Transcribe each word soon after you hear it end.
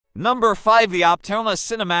Number 5. The Optoma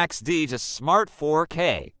CinemaX D to Smart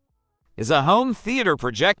 4K is a home theater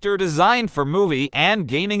projector designed for movie and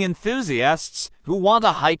gaming enthusiasts who want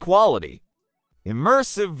a high-quality,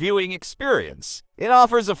 immersive viewing experience. It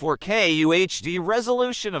offers a 4K UHD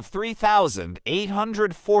resolution of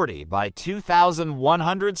 3,840 by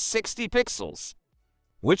 2,160 pixels,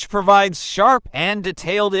 which provides sharp and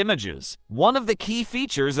detailed images. One of the key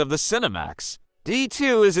features of the CinemaX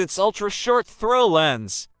D2 is its ultra-short throw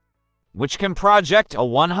lens, which can project a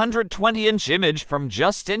 120-inch image from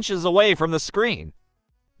just inches away from the screen.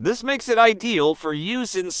 This makes it ideal for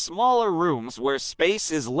use in smaller rooms where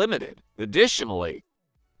space is limited. Additionally,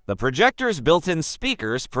 the projector's built-in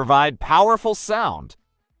speakers provide powerful sound,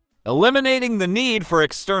 eliminating the need for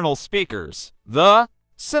external speakers. The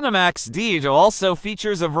CinemaX D also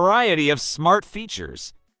features a variety of smart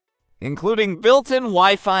features, including built-in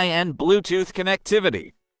Wi-Fi and Bluetooth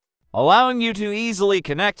connectivity, allowing you to easily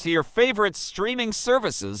connect to your favorite streaming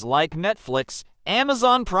services like Netflix,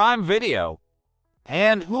 Amazon Prime Video,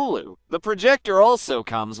 and Hulu. The projector also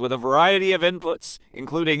comes with a variety of inputs,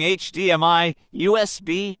 including HDMI,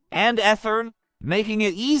 USB, and Ethernet, making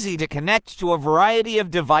it easy to connect to a variety of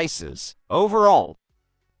devices. Overall,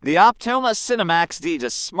 the Optoma CinemaX D to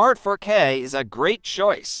Smart 4K is a great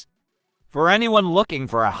choice for anyone looking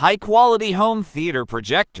for a high-quality home theater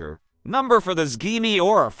projector. Number 4. The Screeneo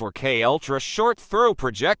Aura 4K Ultra Short Throw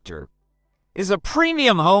Projector is a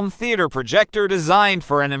premium home theater projector designed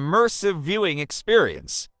for an immersive viewing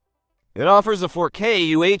experience. It offers a 4K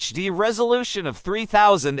UHD resolution of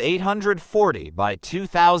 3,840 by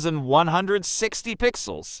 2,160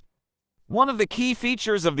 pixels. One of the key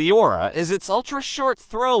features of the Aura is its ultra-short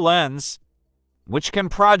throw lens, which can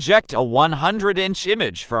project a 100-inch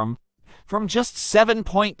image from just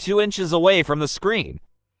 7.2 inches away from the screen.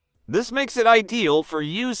 This makes it ideal for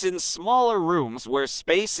use in smaller rooms where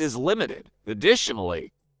space is limited.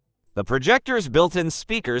 Additionally, the projector's built-in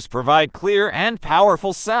speakers provide clear and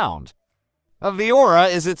powerful sound. Of the Aura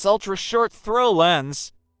is its ultra-short throw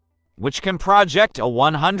lens, which can project a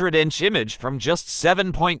 100-inch image from just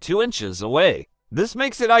 7.2 inches away. This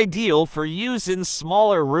makes it ideal for use in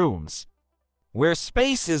smaller rooms where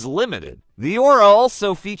space is limited. The Aura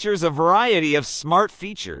also features a variety of smart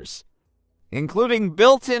features, including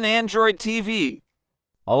built-in Android TV,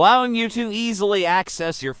 allowing you to easily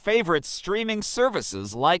access your favorite streaming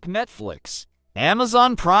services like Netflix,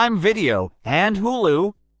 Amazon Prime Video, and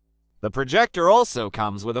Hulu. The projector also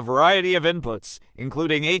comes with a variety of inputs,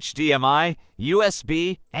 including HDMI,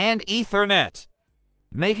 USB, and Ethernet,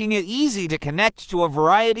 making it easy to connect to a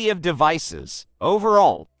variety of devices.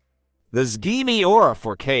 Overall, the Screeneo Aura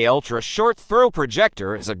 4K Ultra Short Throw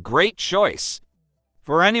Projector is a great choice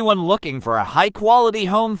for anyone looking for a high-quality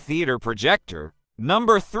home theater projector.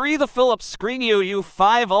 Number 3. The Philips Screeneo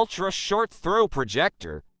U5 Ultra Short Throw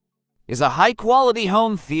Projector is a high-quality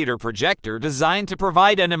home theater projector designed to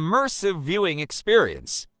provide an immersive viewing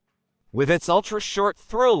experience. With its ultra-short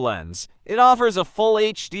throw lens, it offers a full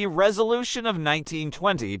HD resolution of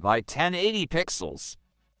 1920 by 1080 pixels,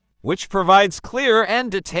 which provides clear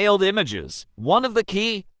and detailed images. One of the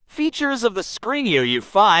key features of the Screeneo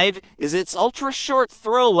U5 is its ultra-short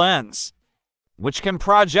throw lens, which can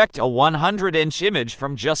project a 100-inch image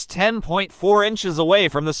from just 10.4 inches away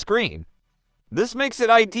from the screen. This makes it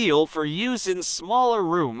ideal for use in smaller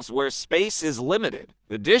rooms where space is limited.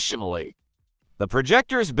 Additionally, the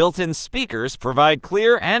projector's built-in speakers provide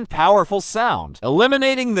clear and powerful sound,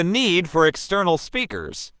 eliminating the need for external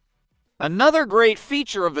speakers. Another great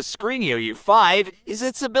feature of the Screeneo U5 is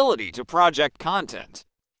its ability to project content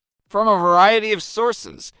from a variety of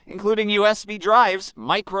sources, including USB drives,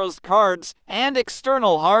 microSD cards, and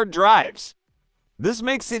external hard drives. This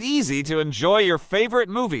makes it easy to enjoy your favorite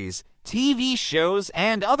movies, TV shows,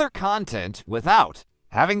 and other content without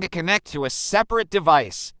having to connect to a separate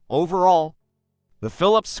device. Overall, the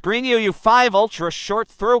Philips Screeneo U5 Ultra Short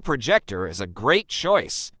Throw Projector is a great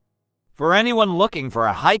choice for anyone looking for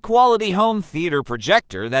a high-quality home theater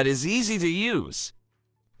projector that is easy to use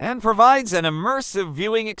and provides an immersive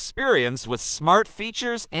viewing experience with smart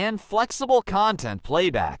features and flexible content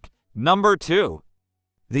playback. Number 2.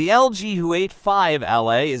 The LG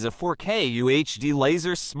U85LA is a 4K UHD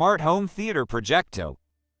laser smart home theater projector.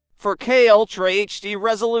 4K Ultra HD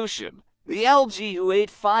resolution. The LG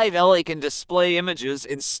U85LA can display images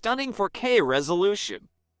in stunning 4K resolution,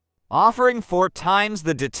 offering 4 times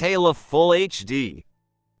the detail of Full HD.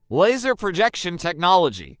 Laser projection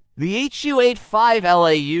technology. The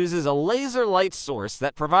HU85LA uses a laser light source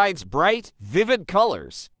that provides bright, vivid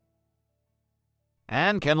colors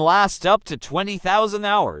and can last up to 20,000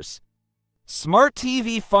 hours. Smart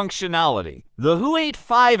TV functionality. The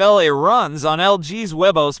Hu85LA runs on LG's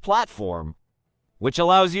WebOS platform, which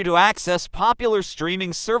allows you to access popular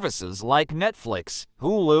streaming services like Netflix,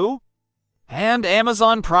 Hulu, and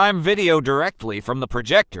Amazon Prime Video directly from the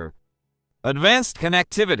projector. Advanced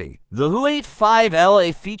connectivity. The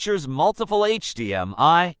Hu85LA features multiple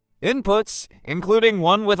HDMI inputs, including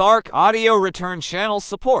one with ARC audio return channel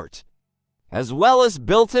support, as well as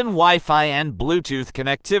built-in Wi-Fi and Bluetooth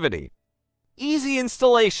connectivity. Easy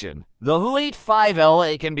installation. The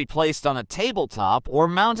Hu85LA can be placed on a tabletop or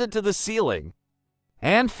mounted to the ceiling,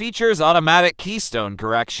 and features automatic keystone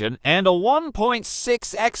correction and a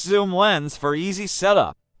 1.6x zoom lens for easy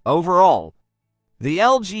setup. Overall, the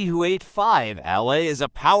LG Hu85LA is a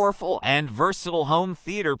powerful and versatile home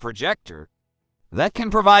theater projector that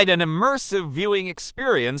can provide an immersive viewing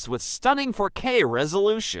experience with stunning 4K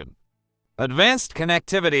resolution, advanced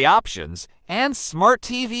connectivity options, and smart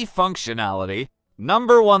TV functionality.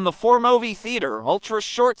 Number 1. The Formovie THEATER Ultra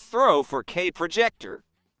Short Throw 4K Projector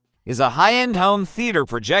is a high-end home theater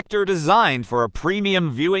projector designed for a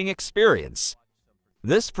premium viewing experience.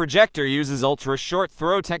 This projector uses ultra short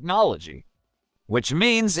throw technology, which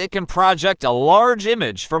means it can project a large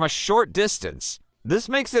image from a short distance. This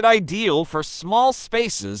makes it ideal for small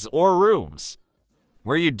spaces or rooms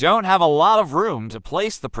where you don't have a lot of room to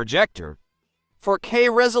place the projector.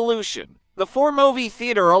 4K resolution. The Formovie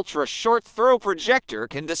THEATER Ultra Short Throw Projector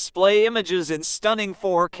can display images in stunning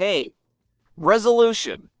 4K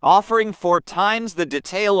resolution, offering 4 times the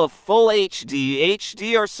detail of Full HD,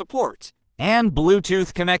 HDR support, and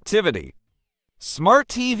Bluetooth connectivity. Smart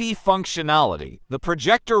TV functionality. The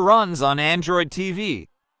projector runs on Android TV,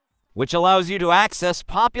 which allows you to access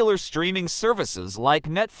popular streaming services like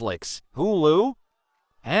Netflix, Hulu,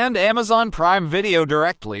 and Amazon Prime Video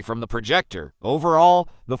directly from the projector. Overall,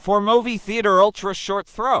 the Formovie THEATER Ultra Short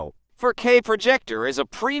Throw 4K Projector is a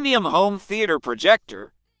premium home theater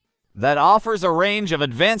projector that offers a range of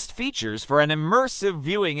advanced features for an immersive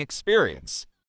viewing experience.